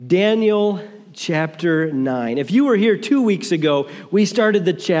Daniel chapter 9. If you were here 2 weeks ago, we started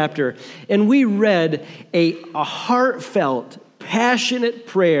the chapter and we read a heartfelt, passionate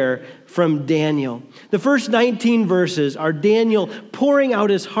prayer from Daniel. The first 19 verses are Daniel pouring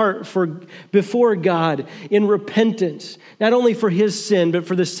out his heart before God in repentance, not only for his sin, but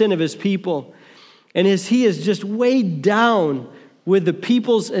for the sin of his people. And as he is just weighed down with the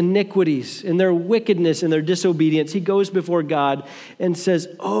people's iniquities and their wickedness and their disobedience, he goes before God and says,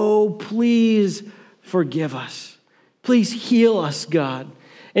 "Oh, please forgive us. Please heal us, God."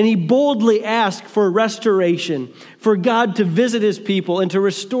 And he boldly asks for restoration, for God to visit his people and to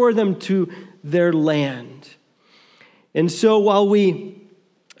restore them to their land. And so while we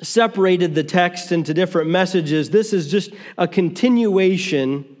separated the text into different messages, this is just a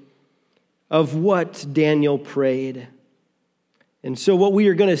continuation of what Daniel prayed. And so what we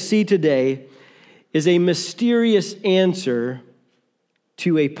are going to see today is a mysterious answer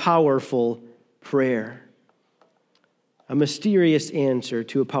to a powerful prayer. A mysterious answer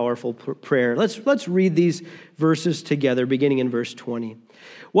to a powerful prayer. Let's read these verses together, beginning in verse 20.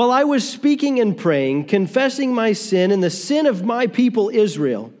 "While I was speaking and praying, confessing my sin and the sin of my people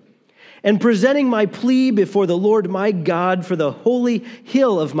Israel, and presenting my plea before the Lord my God for the holy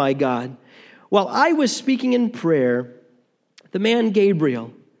hill of my God, while I was speaking in prayer, the man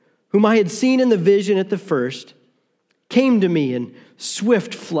Gabriel, whom I had seen in the vision at the first, came to me in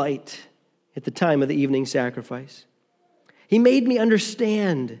swift flight at the time of the evening sacrifice. He made me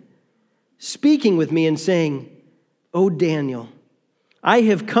understand, speaking with me and saying, 'O Daniel, I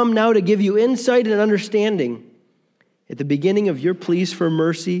have come now to give you insight and understanding. At the beginning of your pleas for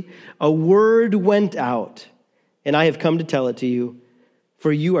mercy, a word went out, and I have come to tell it to you,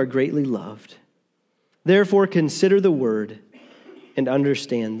 for you are greatly loved. Therefore consider the word and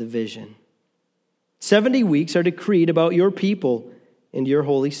understand the vision. 70 weeks are decreed about your people and your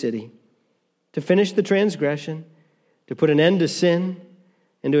holy city, to finish the transgression, to put an end to sin,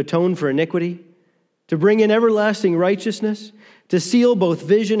 and to atone for iniquity, to bring in everlasting righteousness, to seal both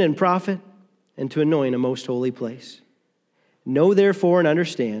vision and prophet, and to anoint a most holy place. Know therefore and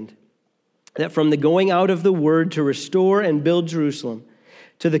understand that from the going out of the word to restore and build Jerusalem,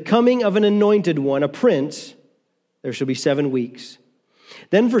 to the coming of an anointed one, a prince, there shall be 7 weeks.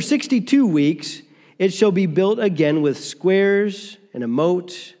 Then for 62 weeks it shall be built again with squares and a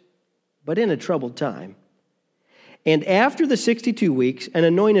moat, but in a troubled time. And after the 62 weeks, an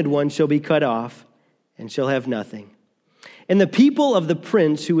anointed one shall be cut off and shall have nothing. And the people of the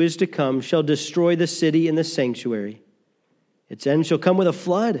prince who is to come shall destroy the city and the sanctuary. Its end shall come with a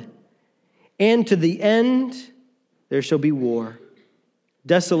flood, and to the end there shall be war.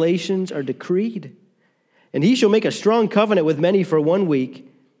 Desolations are decreed. And he shall make a strong covenant with many for 1 week,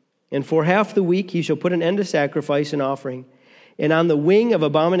 and for half the week he shall put an end to sacrifice and offering. And on the wing of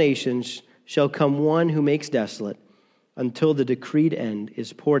abominations shall come one who makes desolate, until the decreed end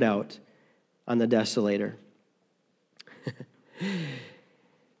is poured out on the desolator."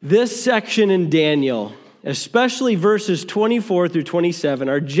 This section in Daniel, especially verses 24 through 27,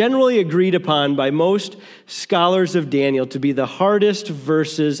 are generally agreed upon by most scholars of Daniel to be the hardest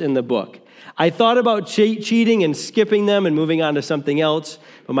verses in the book. I thought about cheating and skipping them and moving on to something else,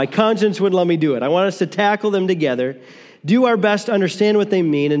 but my conscience wouldn't let me do it. I want us to tackle them together, do our best to understand what they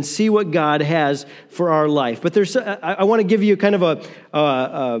mean, and see what God has for our life. But I want to give you kind of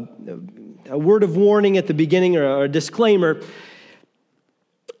a word of warning at the beginning, or a disclaimer.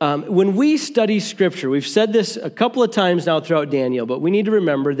 When we study Scripture, we've said this a couple of times now throughout Daniel, but we need to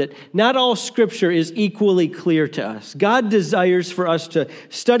remember that not all Scripture is equally clear to us. God desires for us to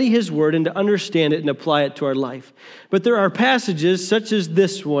study His Word and to understand it and apply it to our life. But there are passages, such as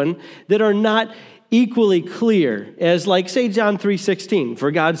this one, that are not equally clear, as like, say, John 3:16,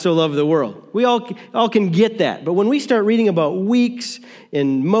 "For God so loved the world." We all can get that. But when we start reading about weeks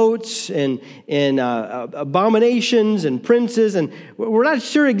and moats and abominations and princes, and we're not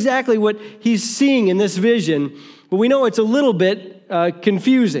sure exactly what he's seeing in this vision, but we know it's a little bit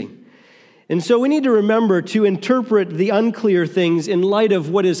confusing. And so we need to remember to interpret the unclear things in light of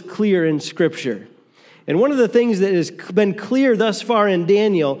what is clear in Scripture. And one of the things that has been clear thus far in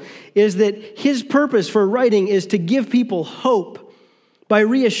Daniel is that his purpose for writing is to give people hope by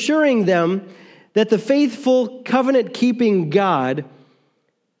reassuring them that the faithful, covenant-keeping God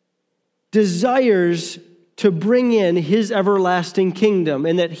desires to bring in his everlasting kingdom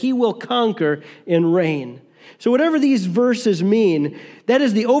and that he will conquer and reign. So whatever these verses mean, that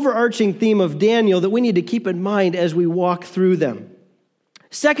is the overarching theme of Daniel that we need to keep in mind as we walk through them.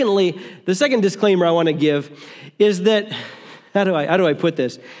 Secondly, the second disclaimer I want to give is that, how do I put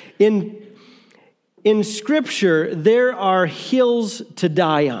this? in Scripture, there are hills to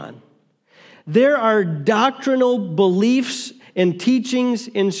die on. There are doctrinal beliefs and teachings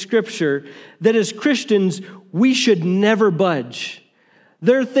in Scripture that as Christians, we should never budge.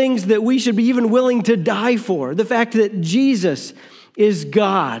 There are things that we should be even willing to die for. The fact that Jesus is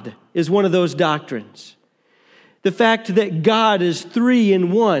God is one of those doctrines. The fact that God is 3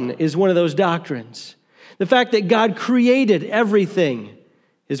 in 1 is one of those doctrines. The fact that God created everything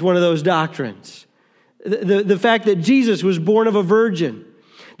is one of those doctrines. The fact that Jesus was born of a virgin,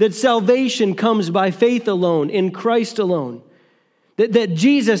 that salvation comes by faith alone, in Christ alone, that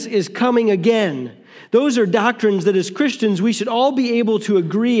Jesus is coming again. Those are doctrines that as Christians we should all be able to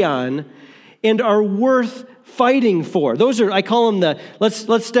agree on and are worth fighting for. Those are, I call them the,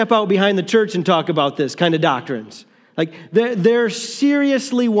 let's step out behind the church and talk about this kind of doctrines. Like, they're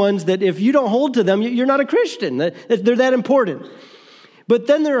seriously ones that if you don't hold to them, you're not a Christian. They're that important. But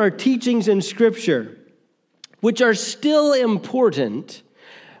then there are teachings in Scripture which are still important,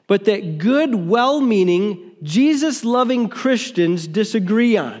 but that good, well-meaning, Jesus-loving Christians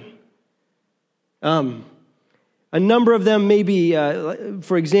disagree on. A number of them may be,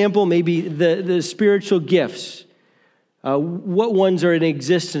 for example, maybe the spiritual gifts. What ones are in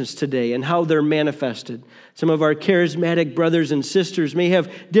existence today and how they're manifested. Some of our charismatic brothers and sisters may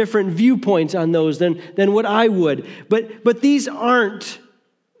have different viewpoints on those than what I would. But these aren't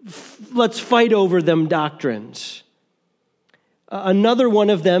let's fight over them doctrines. Another one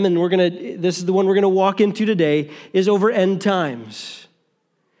of them, and this is the one we're going to walk into today, is over end times.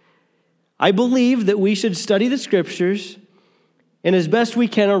 I believe that we should study the Scriptures and as best we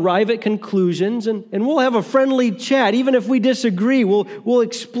can arrive at conclusions, and we'll have a friendly chat. Even if we disagree, we'll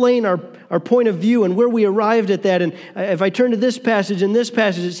explain our point of view and where we arrived at that. And if I turn to this passage and this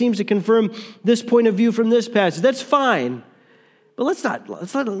passage, it seems to confirm this point of view from this passage. That's fine. But let's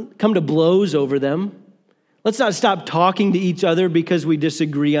not come to blows over them. Let's not stop talking to each other because we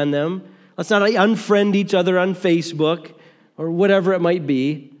disagree on them. Let's not unfriend each other on Facebook or whatever it might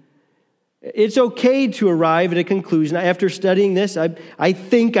be. It's okay to arrive at a conclusion. After studying this, I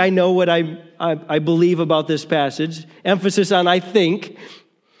think I know what I believe about this passage. Emphasis on I think.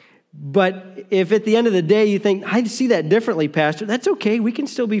 But if at the end of the day you think, I see that differently, Pastor, that's okay. We can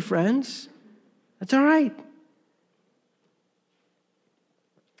still be friends. That's all right.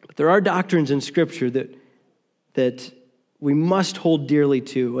 But there are doctrines in Scripture that we must hold dearly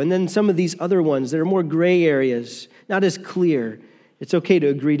to. And then some of these other ones that are more gray areas, not as clear. It's okay to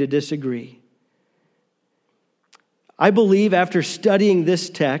agree to disagree. I believe after studying this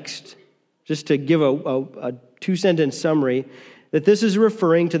text, just to give a 2-sentence summary, that this is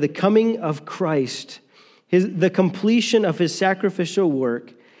referring to the coming of Christ, the completion of his sacrificial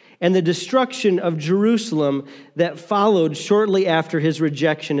work, and the destruction of Jerusalem that followed shortly after his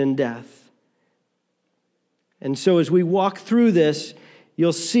rejection and death. And so as we walk through this,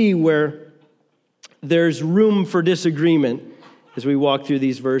 you'll see where there's room for disagreement as we walk through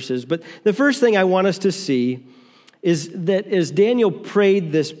these verses. But the first thing I want us to see is that as Daniel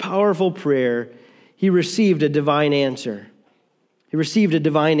prayed this powerful prayer, he received a divine answer. He received a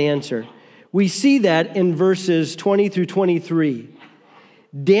divine answer. We see that in verses 20 through 23.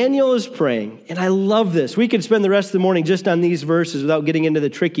 Daniel is praying, and I love this. We could spend the rest of the morning just on these verses without getting into the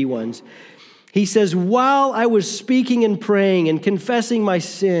tricky ones. He says, while I was speaking and praying and confessing my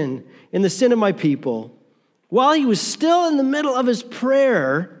sin and the sin of my people, while he was still in the middle of his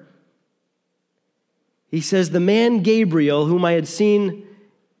prayer, he says, the man Gabriel, whom I had seen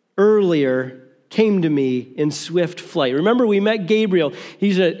earlier, came to me in swift flight. Remember, we met Gabriel.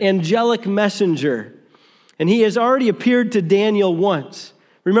 He's an angelic messenger, and he has already appeared to Daniel once.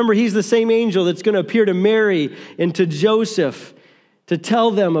 Remember, he's the same angel that's going to appear to Mary and to Joseph to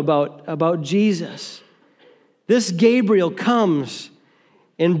tell them about Jesus. This Gabriel comes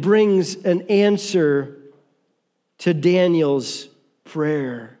and brings an answer to Daniel's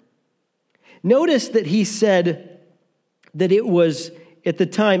prayer. Notice that he said that it was at the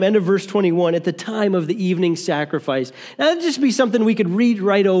time, end of verse 21, at the time of the evening sacrifice. Now, that'd just be something we could read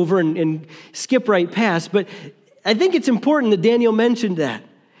right over and skip right past, but I think it's important that Daniel mentioned that.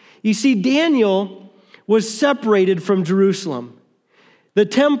 You see, Daniel was separated from Jerusalem. The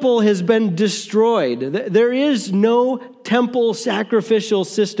temple has been destroyed. There is no temple sacrificial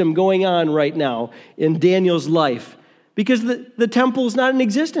system going on right now in Daniel's life because the temple is not in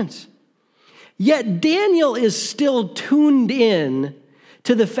existence. Yet Daniel is still tuned in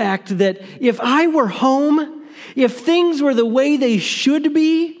to the fact that if I were home, if things were the way they should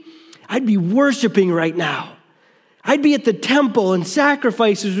be, I'd be worshiping right now. I'd be at the temple and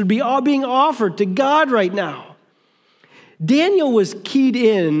sacrifices would be all being offered to God right now. Daniel was keyed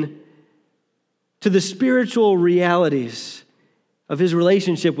in to the spiritual realities of his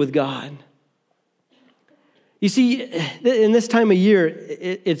relationship with God. You see, in this time of year,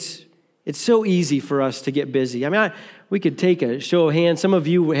 it's so easy for us to get busy. I mean, we could take a show of hands. Some of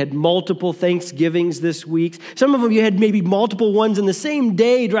you had multiple Thanksgivings this week. Some of you had maybe multiple ones in the same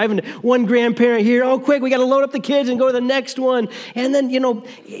day, driving to one grandparent here. Oh, quick, we got to load up the kids and go to the next one. And then,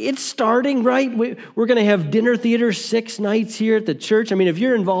 it's starting, right? We're going to have dinner theater 6 nights here at the church. I mean, if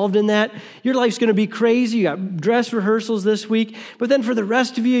you're involved in that, your life's going to be crazy. You got dress rehearsals this week. But then for the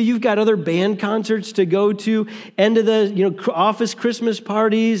rest of you, you've got other band concerts to go to, end of the office Christmas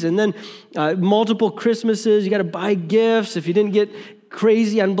parties, and then multiple Christmases. You got to buy gifts if you didn't get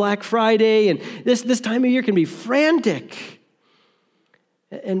crazy on Black Friday. And this time of year can be frantic.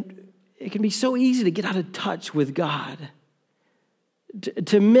 And it can be so easy to get out of touch with God,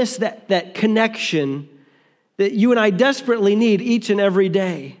 to miss that connection that you and I desperately need each and every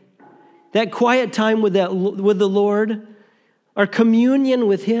day. That quiet time with the Lord, our communion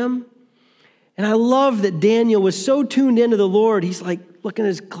with him. And I love that Daniel was so tuned into the Lord. He's like looking at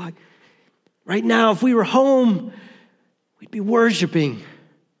his clock. Right now, if we were home, we'd be worshiping.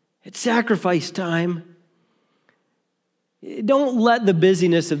 It's sacrifice time. Don't let the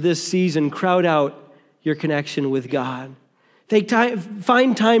busyness of this season crowd out your connection with God.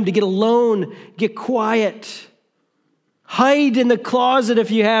 Find time to get alone, get quiet. Hide in the closet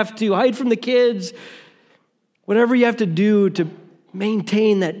if you have to. Hide from the kids. Whatever you have to do to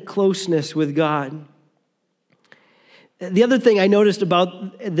maintain that closeness with God. The other thing I noticed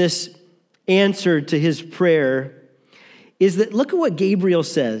about this answer to his prayer is that look at what Gabriel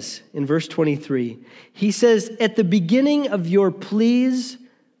says in verse 23. He says, at the beginning of your pleas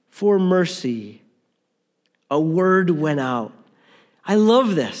for mercy, a word went out. I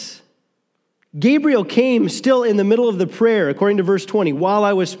love this. Gabriel came still in the middle of the prayer, according to verse 20, while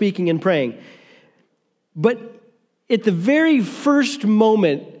I was speaking and praying. But at the very first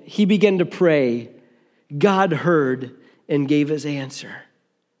moment he began to pray, God heard and gave his answer.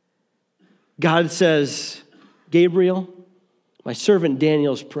 God says, Gabriel, my servant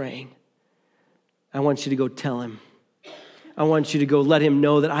Daniel's praying. I want you to go tell him. I want you to go let him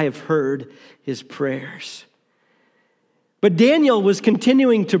know that I have heard his prayers. But Daniel was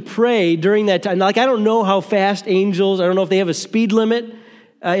continuing to pray during that time. Like, I don't know how fast angels, I don't know if they have a speed limit,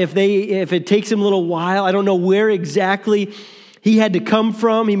 if it takes him a little while. I don't know where exactly he had to come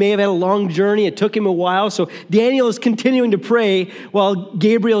from. He may have had a long journey. It took him a while. So Daniel is continuing to pray while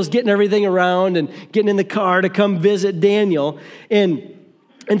Gabriel's getting everything around and getting in the car to come visit Daniel. And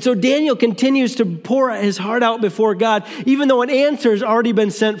so Daniel continues to pour his heart out before God, even though an answer has already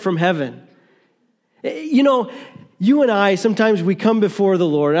been sent from heaven. You and I, sometimes we come before the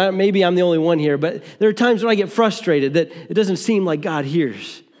Lord. Maybe I'm the only one here, but there are times when I get frustrated that it doesn't seem like God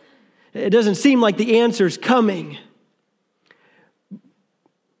hears. It doesn't seem like the answer's coming.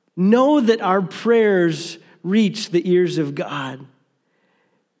 Know that our prayers reach the ears of God.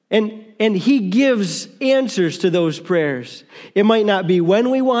 And he gives answers to those prayers. It might not be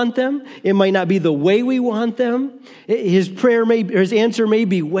when we want them. It might not be the way we want them. His answer may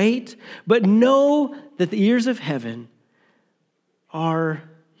be wait. But know that the ears of heaven are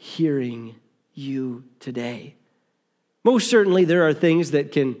hearing you today. Most certainly there are things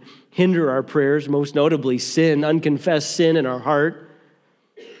that can hinder our prayers, most notably sin, unconfessed sin in our heart.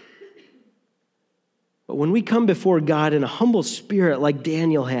 But when we come before God in a humble spirit like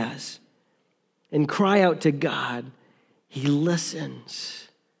Daniel has and cry out to God, he listens.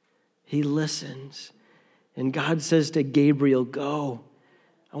 He listens. And God says to Gabriel, go.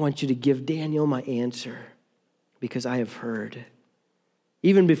 I want you to give Daniel my answer because I have heard.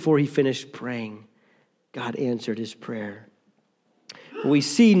 Even before he finished praying, God answered his prayer. We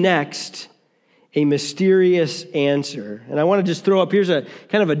see next a mysterious answer. And I want to just throw up, here's a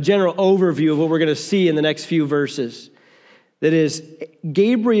kind of a general overview of what we're going to see in the next few verses. That is,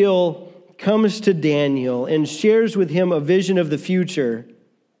 Gabriel comes to Daniel and shares with him a vision of the future.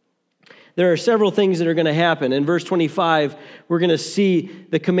 There are several things that are going to happen. In verse 25, we're going to see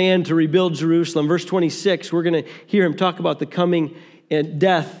the command to rebuild Jerusalem. Verse 26, we're going to hear him talk about the coming and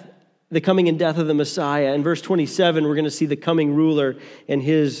death of the Messiah. In verse 27, we're going to see the coming ruler and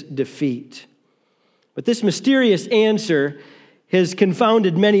his defeat. But this mysterious answer has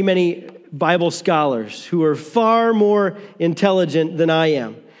confounded many, many Bible scholars who are far more intelligent than I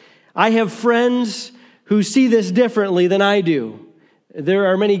am. I have friends who see this differently than I do. There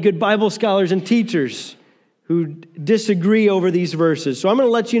are many good Bible scholars and teachers who disagree over these verses. So I'm going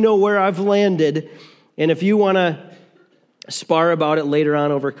to let you know where I've landed. And if you want to spar about it later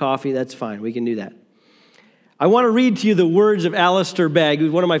on over coffee, that's fine. We can do that. I want to read to you the words of Alistair Begg,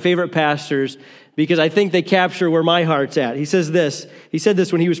 who's one of my favorite pastors, because I think they capture where my heart's at. He says this. He said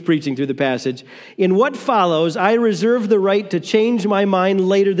this when he was preaching through the passage. In what follows, I reserve the right to change my mind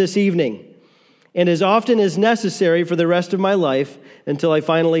later this evening, and as often as necessary for the rest of my life until I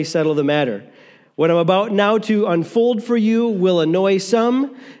finally settle the matter. What I'm about now to unfold for you will annoy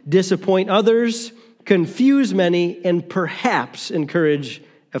some, disappoint others, confuse many, and perhaps encourage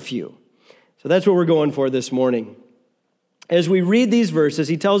a few. So that's what we're going for this morning. As we read these verses,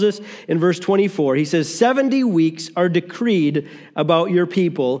 he tells us in verse 24, he says, 70 weeks are decreed about your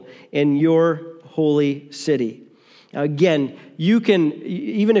people in your holy city. Now again, you can,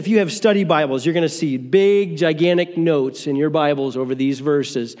 even if you have study Bibles, you're going to see big, gigantic notes in your Bibles over these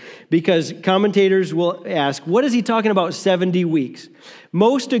verses, because commentators will ask, what is he talking about 70 weeks?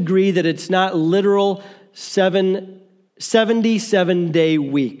 Most agree that it's not literal 77-day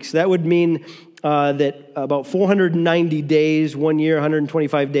weeks. That would mean that about 490 days, 1 year,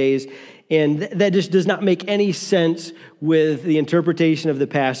 125 days, and that just does not make any sense with the interpretation of the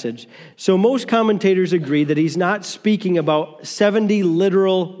passage. So most commentators agree that he's not speaking about 70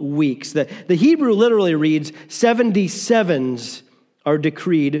 literal weeks. The Hebrew literally reads, 77s are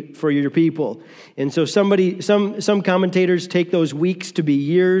decreed for your people. And so some commentators take those weeks to be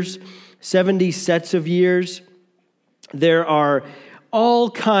years, 70 sets of years. There are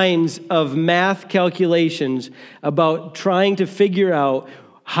all kinds of math calculations about trying to figure out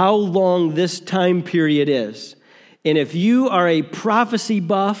how long this time period is. And if you are a prophecy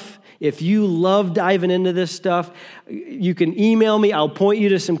buff, if you love diving into this stuff, you can email me. I'll point you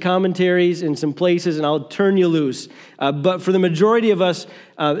to some commentaries in some places, and I'll turn you loose. But for the majority of us,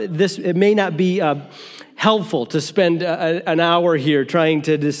 it may not be helpful to spend an hour here trying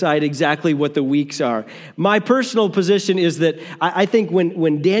to decide exactly what the weeks are. My personal position is that I think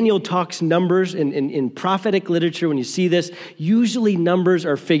when Daniel talks numbers in prophetic literature, when you see this, usually numbers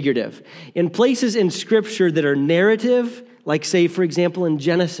are figurative. In places in Scripture that are narrative, like say, for example, in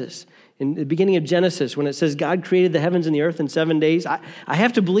Genesis, in the beginning of Genesis, when it says God created the heavens and the earth in 7 days, I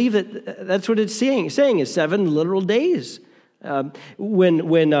have to believe that that's what it's saying is 7 literal days. When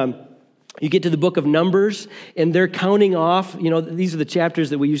you get to the book of Numbers, and they're counting off, these are the chapters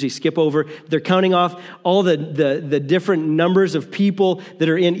that we usually skip over. They're counting off all the different numbers of people that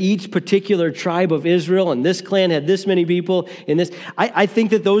are in each particular tribe of Israel, and this clan had this many people, and this. I think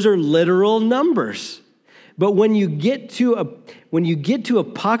that those are literal numbers. But when you get to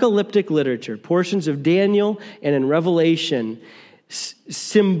apocalyptic literature, portions of Daniel and in Revelation,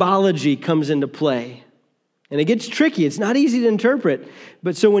 symbology comes into play. And it gets tricky. It's not easy to interpret.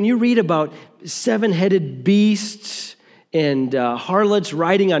 But so when you read about 7-headed beasts and harlots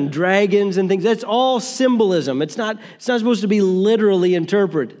riding on dragons and things, that's all symbolism. It's not supposed to be literally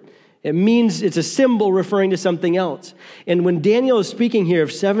interpreted. It means it's a symbol referring to something else. And when Daniel is speaking here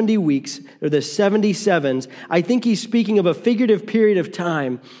of 70 weeks, or the 77s, I think he's speaking of a figurative period of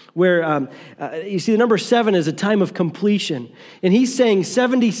time where, you see, the number 7 is a time of completion. And he's saying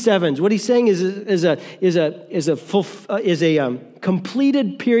 77s. What he's saying is a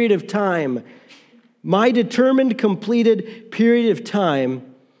completed period of time. My determined completed period of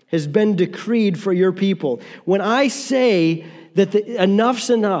time has been decreed for your people. When I say that enough's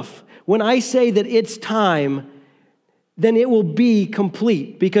enough, when I say that it's time, then it will be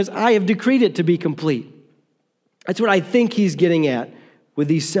complete because I have decreed it to be complete. That's what I think he's getting at with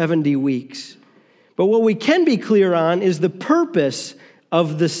these 70 weeks. But what we can be clear on is the purpose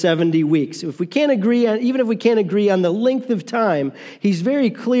of the 70 weeks. Even if we can't agree on the length of time, he's very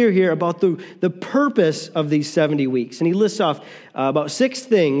clear here about the purpose of these 70 weeks. And he lists off about 6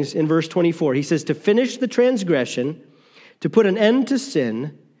 things in verse 24. He says, to finish the transgression, to put an end to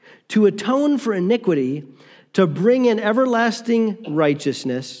sin, to atone for iniquity, to bring in everlasting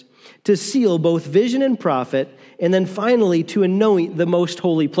righteousness, to seal both vision and prophet, and then finally to anoint the most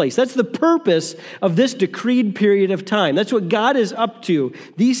holy place. That's the purpose of this decreed period of time. That's what God is up to.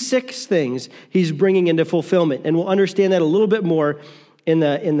 These 6 things he's bringing into fulfillment, and we'll understand that a little bit more in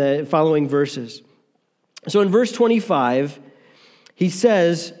the following verses. So in verse 25, he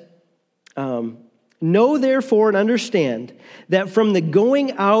says, know therefore and understand that from the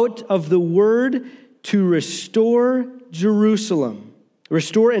going out of the word to restore and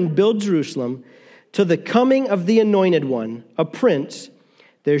build Jerusalem, to the coming of the anointed one, a prince,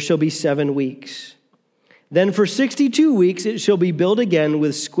 there shall be 7 weeks. Then for 62 weeks it shall be built again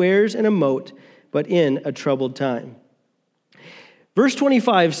with squares and a moat, but in a troubled time. Verse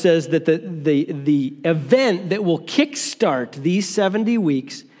 25 says that the event that will kickstart these 70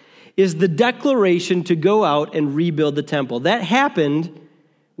 weeks is the declaration to go out and rebuild the temple. That happened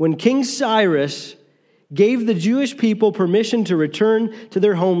when King Cyrus gave the Jewish people permission to return to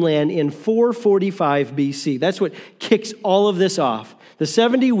their homeland in 445 BC. That's what kicks all of this off. The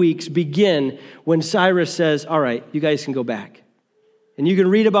 70 weeks begin when Cyrus says, all right, you guys can go back. And you can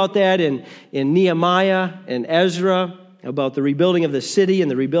read about that in Nehemiah and Ezra, about the rebuilding of the city and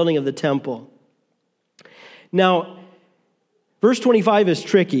the rebuilding of the temple. Now, verse 25 is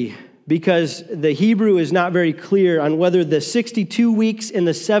tricky because the Hebrew is not very clear on whether the 62 weeks and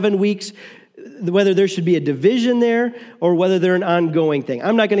the 7 weeks, whether there should be a division there or whether they're an ongoing thing.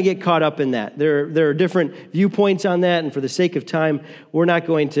 I'm not going to get caught up in that. There are different viewpoints on that, and for the sake of time, we're not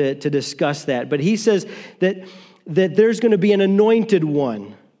going to discuss that. But he says that there's going to be an anointed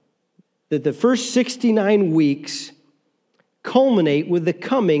one, that the first 69 weeks culminate with the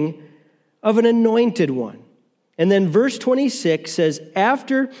coming of an anointed one. And then verse 26 says,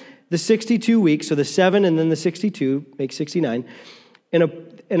 after the 62 weeks, so the 7 and then the 62, make 69,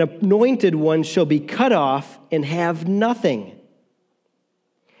 an anointed one shall be cut off and have nothing.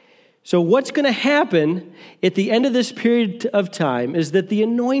 So what's going to happen at the end of this period of time is that the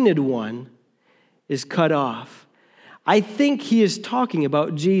anointed one is cut off. I think he is talking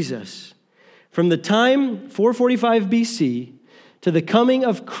about Jesus. From the time 445 BC to the coming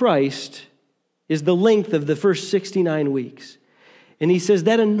of Christ is the length of the first 69 weeks. And he says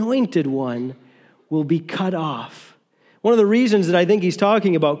that anointed one will be cut off. One of the reasons that I think he's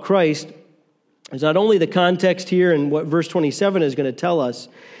talking about Christ is not only the context here and what verse 27 is going to tell us,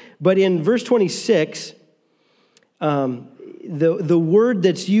 but in verse 26, the word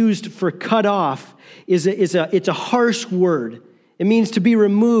that's used for cut off it's a harsh word. It means to be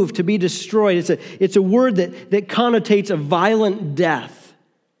removed, to be destroyed. It's a word that connotates a violent death.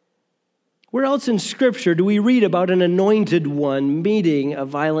 Where else in Scripture do we read about an anointed one meeting a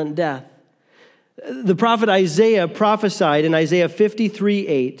violent death? The prophet Isaiah prophesied in Isaiah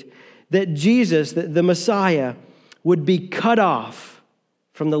 53:8 that Jesus, the Messiah, would be cut off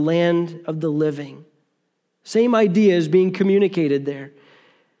from the land of the living. Same idea is being communicated there.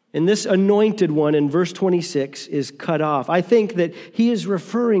 And this anointed one in verse 26 is cut off. I think that he is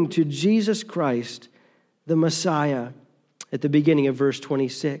referring to Jesus Christ, the Messiah, at the beginning of verse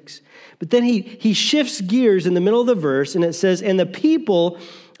 26. But then he shifts gears in the middle of the verse, and it says, and the people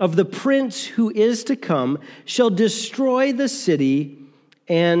of the prince who is to come shall destroy the city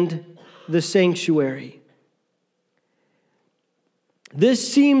and the sanctuary.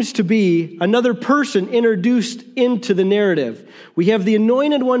 This seems to be another person introduced into the narrative. We have the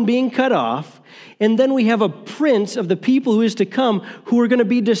anointed one being cut off, and then we have a prince of the people who is to come who are going to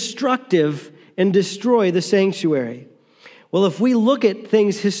be destructive and destroy the sanctuary. Well, if we look at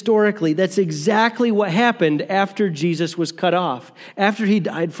things historically, that's exactly what happened after Jesus was cut off, after he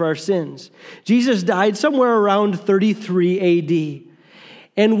died for our sins. Jesus died somewhere around 33 AD.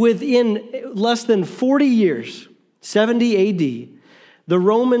 And within less than 40 years, 70 AD, the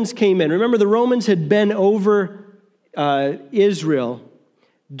Romans came in. Remember, the Romans had been over Israel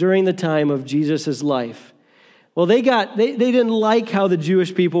during the time of Jesus' life. Well, they didn't like how the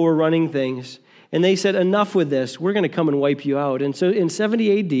Jewish people were running things. And they said, enough with this. We're going to come and wipe you out. And so in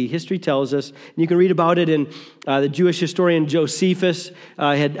 70 AD, history tells us, and you can read about it in the Jewish historian Josephus,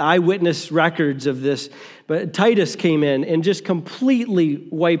 had eyewitness records of this. But Titus came in and just completely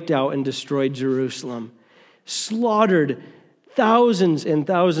wiped out and destroyed Jerusalem. Slaughtered thousands and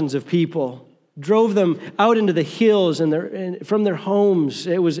thousands of people. Drove them out into the hills and from their homes.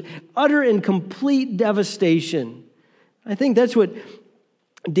 It was utter and complete devastation. I think that's what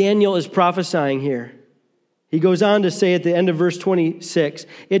Daniel is prophesying here. He goes on to say at the end of verse 26,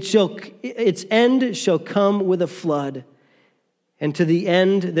 its end shall come with a flood, and to the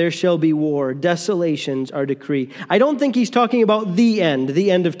end there shall be war. Desolations are decreed. I don't think he's talking about the end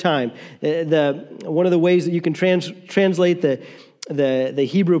of time. One of the ways that you can translate the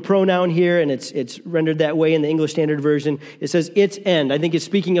Hebrew pronoun here, and it's rendered that way in the English Standard Version. It says its end. I think it's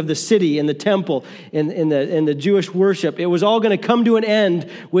speaking of the city and the temple and the Jewish worship. It was all going to come to an end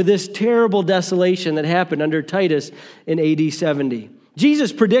with this terrible desolation that happened under Titus in AD 70.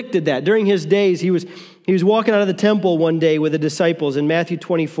 Jesus predicted that. During his days, he was walking out of the temple one day with the disciples in Matthew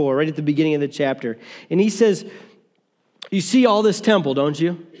 24, right at the beginning of the chapter. And he says, you see all this temple, don't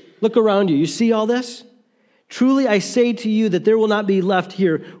you? Look around you. You see all this? Truly I say to you that there will not be left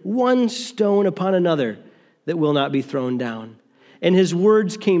here one stone upon another that will not be thrown down. And his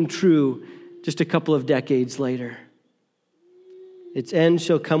words came true just a couple of decades later. Its end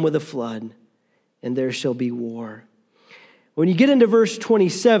shall come with a flood, and there shall be war. When you get into verse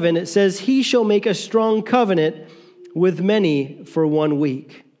 27, it says, he shall make a strong covenant with many for 1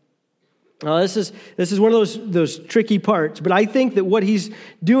 week. This is one of those tricky parts, but I think that what he's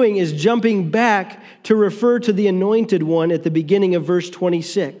doing is jumping back to refer to the anointed one at the beginning of verse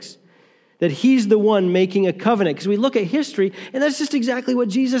 26, that he's the one making a covenant. Because we look at history, and that's just exactly what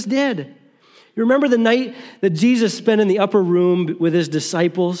Jesus did. You remember the night that Jesus spent in the upper room with his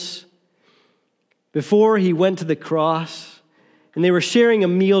disciples before he went to the cross, and they were sharing a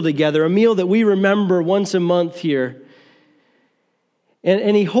meal together, a meal that we remember once a month here.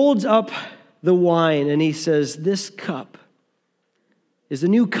 And he holds up the wine and he says, "This cup is the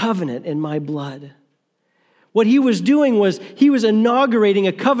new covenant in my blood." What he was doing was he was inaugurating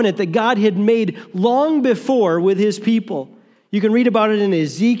a covenant that God had made long before with his people. You can read about it in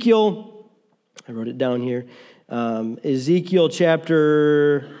Ezekiel. I wrote it down here. Ezekiel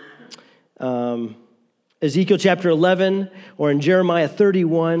chapter 11, or in Jeremiah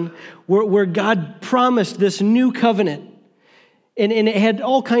 31, where God promised this new covenant. And it had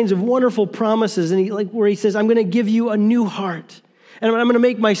all kinds of wonderful promises, and where he says, "I'm going to give you a new heart, and I'm going to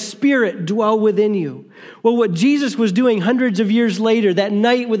make my spirit dwell within you." Well, what Jesus was doing hundreds of years later, that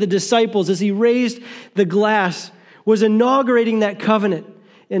night with the disciples, as he raised the glass, was inaugurating that covenant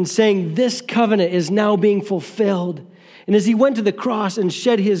and saying, this covenant is now being fulfilled. And as he went to the cross and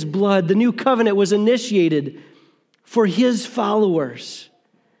shed his blood, the new covenant was initiated for his followers.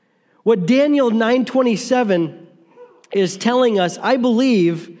 What Daniel 9:27 is telling us, I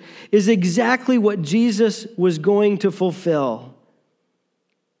believe, is exactly what Jesus was going to fulfill.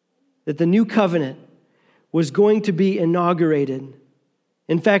 That the new covenant was going to be inaugurated.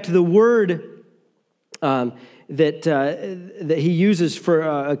 In fact, the word that he uses for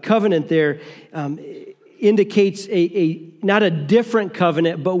a covenant there indicates not a different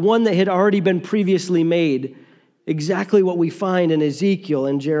covenant, but one that had already been previously made. Exactly what we find in Ezekiel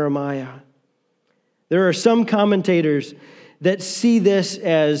and Jeremiah. There are some commentators that see this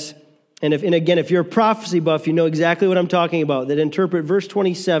as, and again, if you're a prophecy buff, you know exactly what I'm talking about, that interpret verse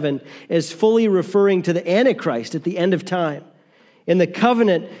 27 as fully referring to the Antichrist at the end of time. And the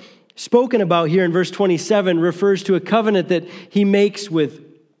covenant spoken about here in verse 27 refers to a covenant that he makes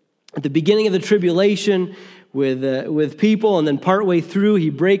at the beginning of the tribulation with people, and then partway through he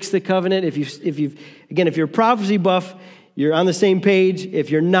breaks the covenant. If you're a prophecy buff, you're on the same page. If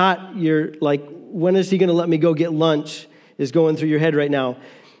you're not, you're like, when is he going to let me go get lunch is going through your head right now.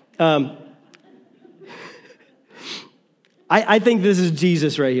 I think this is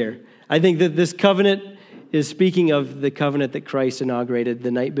Jesus right here. I think that this covenant is speaking of the covenant that Christ inaugurated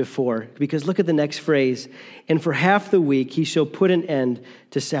the night before. Because look at the next phrase. "And for half the week he shall put an end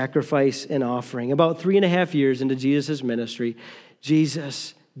to sacrifice and offering." About 3.5 years into Jesus' ministry,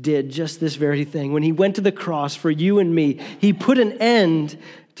 Jesus did just this very thing. When he went to the cross for you and me, he put an end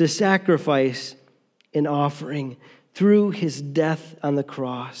to sacrifice and offering through his death on the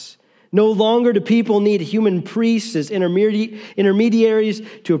cross. No longer do people need human priests as intermediaries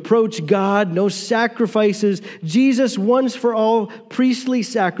to approach God. No sacrifices. Jesus' once for all priestly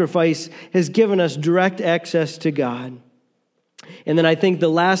sacrifice has given us direct access to God. And then I think the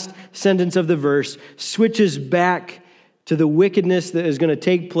last sentence of the verse switches back to the wickedness that is going to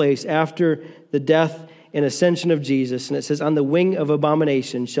take place after the death and ascension of Jesus. And it says, "On the wing of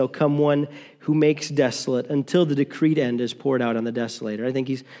abomination shall come one who makes desolate until the decreed end is poured out on the desolator." I think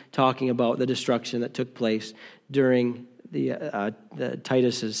he's talking about the destruction that took place during the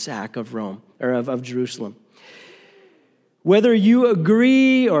Titus's sack of Rome, or of Jerusalem. Whether you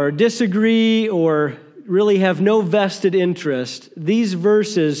agree or disagree or really have no vested interest, these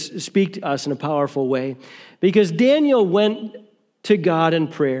verses speak to us in a powerful way. Because Daniel went to God in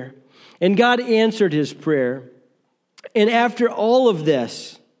prayer, and God answered his prayer. And after all of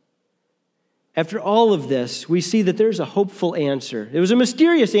this, we see that there's a hopeful answer. It was a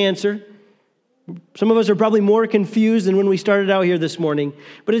mysterious answer. Some of us are probably more confused than when we started out here this morning,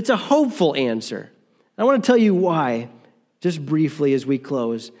 but it's a hopeful answer. I want to tell you why, just briefly as we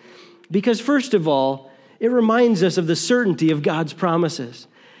close. Because first of all, it reminds us of the certainty of God's promises.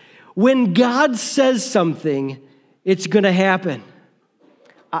 When God says something, it's going to happen.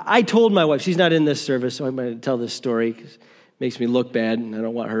 I told my wife, she's not in this service, so I'm going to tell this story because it makes me look bad, and I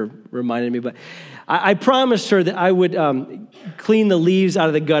don't want her reminding me. But I promised her that I would clean the leaves out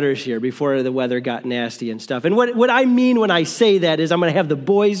of the gutters here before the weather got nasty and stuff. And what I mean when I say that is I'm going to have the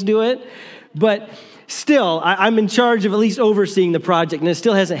boys do it. But still, I'm in charge of at least overseeing the project, and it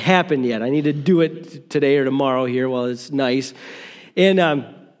still hasn't happened yet. I need to do it today or tomorrow here while it's nice. And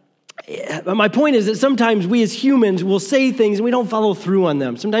my point is that sometimes we as humans will say things and we don't follow through on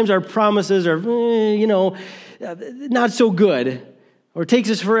them. Sometimes our promises are, not so good. or it takes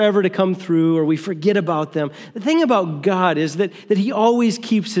us forever to come through, or we forget about them. The thing about God is that he always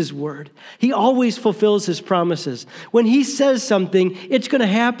keeps his word. He always fulfills his promises. When he says something, it's going to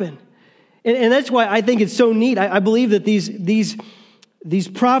happen. And that's why I think it's so neat. I believe that these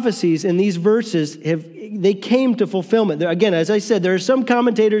prophecies and these verses they came to fulfillment. Again, as I said, there are some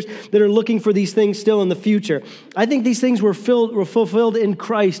commentators that are looking for these things still in the future. I think these things were fulfilled in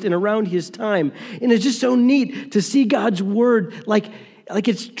Christ and around his time. And it's just so neat to see God's word like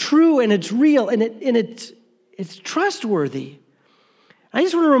it's true and it's real and it's trustworthy. I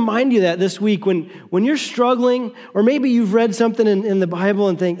just want to remind you that this week when you're struggling, or maybe you've read something in the Bible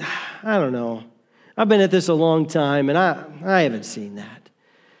and think, I don't know, I've been at this a long time and I haven't seen that.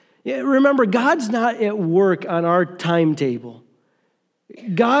 Yeah, remember, God's not at work on our timetable.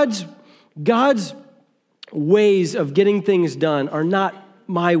 God's ways of getting things done are not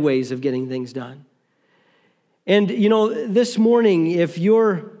my ways of getting things done. And this morning, if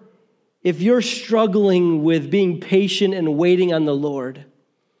you're struggling with being patient and waiting on the Lord,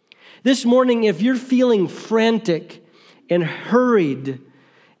 this morning, if you're feeling frantic and hurried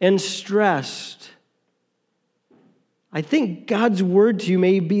and stressed, I think God's word to you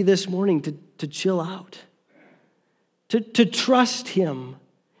may be this morning to chill out, to trust him,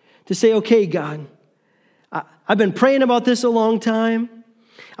 to say, okay, God, I've been praying about this a long time.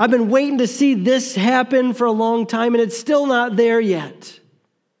 I've been waiting to see this happen for a long time, and it's still not there yet.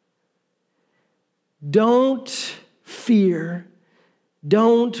 Don't fear.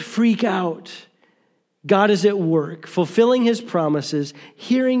 Don't freak out. God is at work, fulfilling his promises,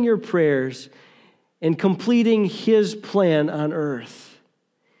 hearing your prayers, and completing his plan on earth.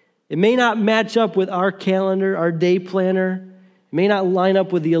 It may not match up with our calendar, our day planner. It may not line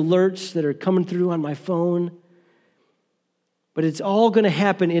up with the alerts that are coming through on my phone. But it's all going to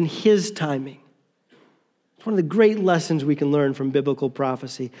happen in his timing. It's one of the great lessons we can learn from biblical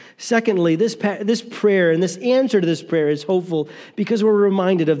prophecy. Secondly, this prayer and this answer to this prayer is hopeful because we're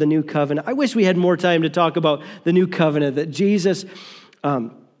reminded of the new covenant. I wish we had more time to talk about the new covenant that Jesus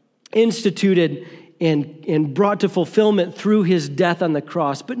instituted and brought to fulfillment through his death on the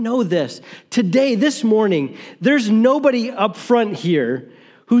cross. But know this, today, this morning, there's nobody up front here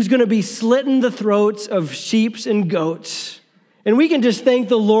who's going to be slitting the throats of sheep and goats. And we can just thank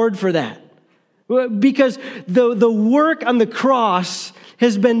the Lord for that. Because the work on the cross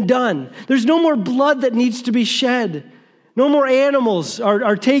has been done. There's no more blood that needs to be shed. No more animals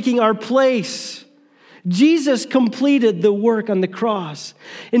are taking our place. Jesus completed the work on the cross.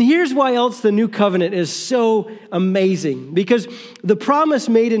 And here's why else the new covenant is so amazing. Because the promise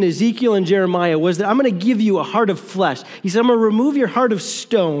made in Ezekiel and Jeremiah was that I'm going to give you a heart of flesh. He said, I'm going to remove your heart of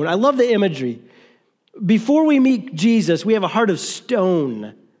stone. I love the imagery. Before we meet Jesus, we have a heart of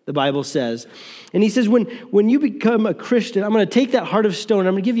stone, the Bible says. And he says, when you become a Christian, I'm going to take that heart of stone,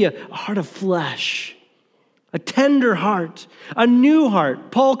 I'm going to give you a heart of flesh. A tender heart, a new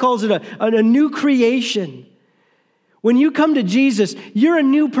heart. Paul calls it a new creation. When you come to Jesus, you're a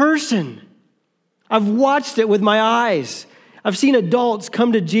new person. I've watched it with my eyes. I've seen adults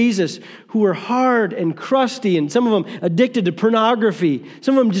come to Jesus who are hard and crusty, and some of them addicted to pornography.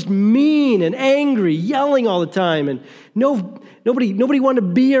 Some of them just mean and angry, yelling all the time, and nobody wanted to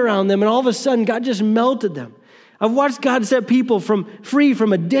be around them, and all of a sudden, God just melted them. I've watched God set people free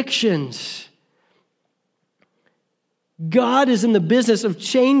from addictions. God is in the business of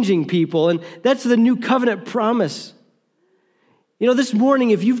changing people, and that's the new covenant promise. This morning,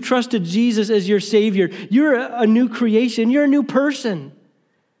 if you've trusted Jesus as your Savior, you're a new creation. You're a new person.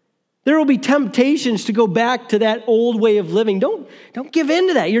 There will be temptations to go back to that old way of living. Don't give in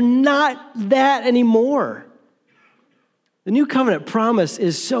to that. You're not that anymore. The new covenant promise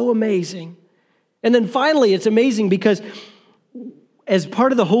is so amazing. And then finally, it's amazing because as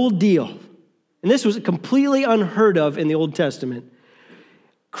part of the whole deal, and this was completely unheard of in the Old Testament,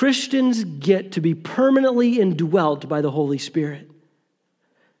 Christians get to be permanently indwelt by the Holy Spirit.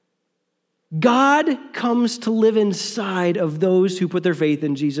 God comes to live inside of those who put their faith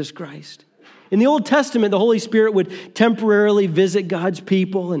in Jesus Christ. In the Old Testament, the Holy Spirit would temporarily visit God's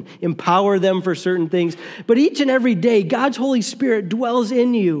people and empower them for certain things. But each and every day, God's Holy Spirit dwells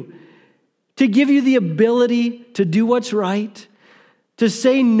in you to give you the ability to do what's right, to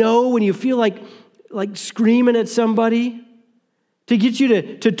say no when you feel like screaming at somebody, to get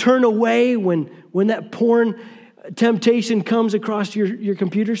you to turn away when that porn temptation comes across your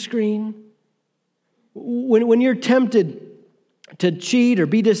computer screen. When you're tempted to cheat or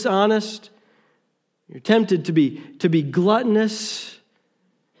be dishonest, you're tempted to be gluttonous,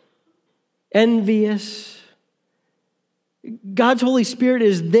 envious. God's Holy Spirit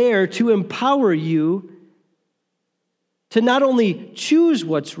is there to empower you to not only choose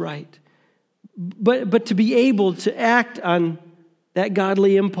what's right, but to be able to act on that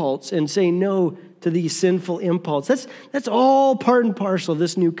godly impulse and say no to these sinful impulses. That's all part and parcel of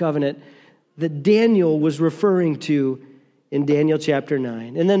this new covenant that Daniel was referring to in Daniel chapter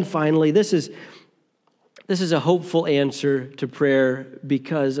 9. And then finally, this is a hopeful answer to prayer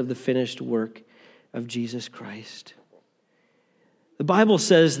because of the finished work of Jesus Christ. The Bible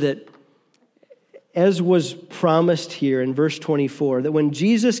says that, as was promised here in verse 24, that when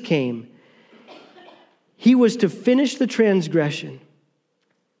Jesus came, he was to finish the transgression,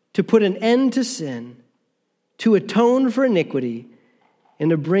 to put an end to sin, to atone for iniquity, and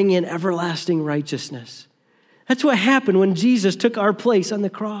to bring in everlasting righteousness. That's what happened when Jesus took our place on the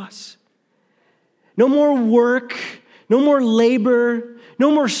cross. No more work, no more labor,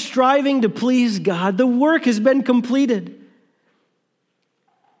 no more striving to please God. The work has been completed.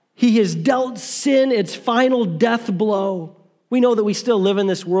 He has dealt sin its final death blow. We know that we still live in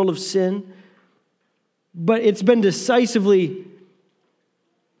this world of sin, but it's been decisively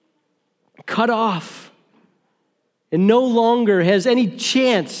cut off and no longer has any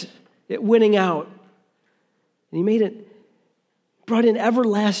chance at winning out. And he brought in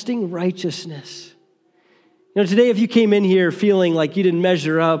everlasting righteousness. You know, today if you came in here feeling like you didn't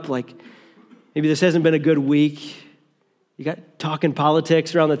measure up, like maybe this hasn't been a good week, you got talking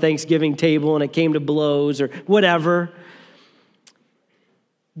politics around the Thanksgiving table and it came to blows or whatever.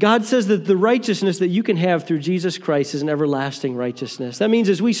 God says that the righteousness that you can have through Jesus Christ is an everlasting righteousness. That means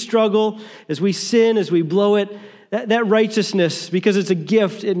as we struggle, as we sin, as we blow it, that righteousness, because it's a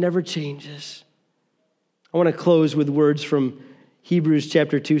gift, it never changes. I want to close with words from Hebrews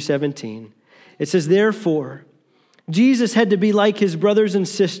chapter 2:17. It says, therefore, Jesus had to be like his brothers and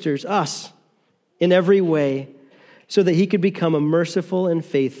sisters, us, in every way, so that he could become a merciful and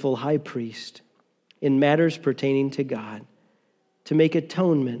faithful high priest in matters pertaining to God, to make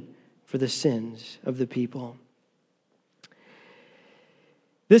atonement for the sins of the people.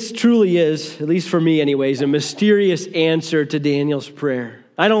 This truly is, at least for me anyways, a mysterious answer to Daniel's prayer.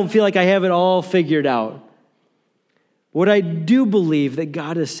 I don't feel like I have it all figured out. What I do believe that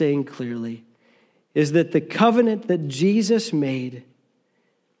God is saying clearly is that the covenant that Jesus made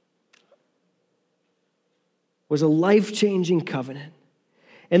was a life-changing covenant.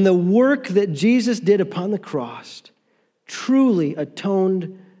 And the work that Jesus did upon the cross truly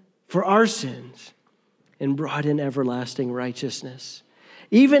atoned for our sins and brought in everlasting righteousness.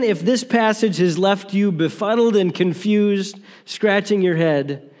 Even if this passage has left you befuddled and confused, scratching your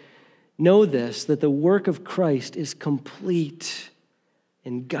head, know this, that the work of Christ is complete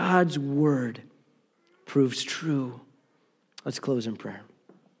and God's word proves true. Let's close in prayer.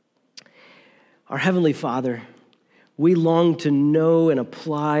 Our Heavenly Father, we long to know and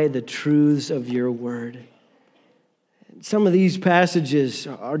apply the truths of your word. Some of these passages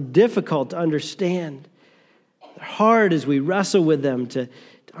are difficult to understand. They're hard as we wrestle with them to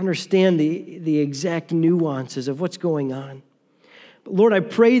understand the exact nuances of what's going on. But Lord, I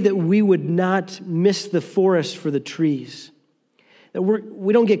pray that we would not miss the forest for the trees, that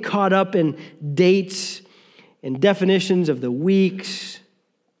we don't get caught up in dates and definitions of the weeks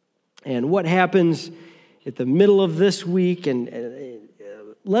and what happens at the middle of this week. And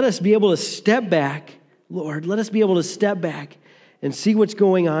let us be able to step back, Lord, let us be able to step back and see what's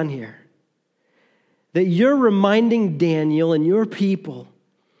going on here. That you're reminding Daniel and your people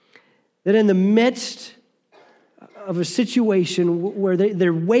that in the midst of a situation where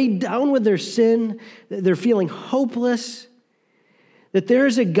they're weighed down with their sin, they're feeling hopeless, that there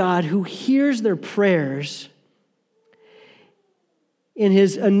is a God who hears their prayers and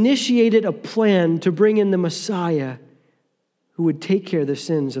has initiated a plan to bring in the Messiah who would take care of the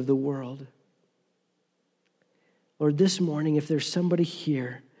sins of the world. Lord, this morning, if there's somebody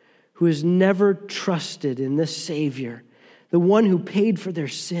here who has never trusted in this Savior, the one who paid for their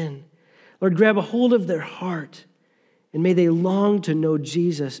sin, Lord, grab a hold of their heart and may they long to know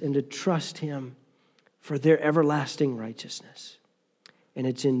Jesus and to trust him for their everlasting righteousness. And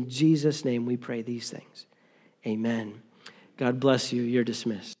it's in Jesus' name we pray these things. Amen. God bless you. You're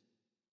dismissed.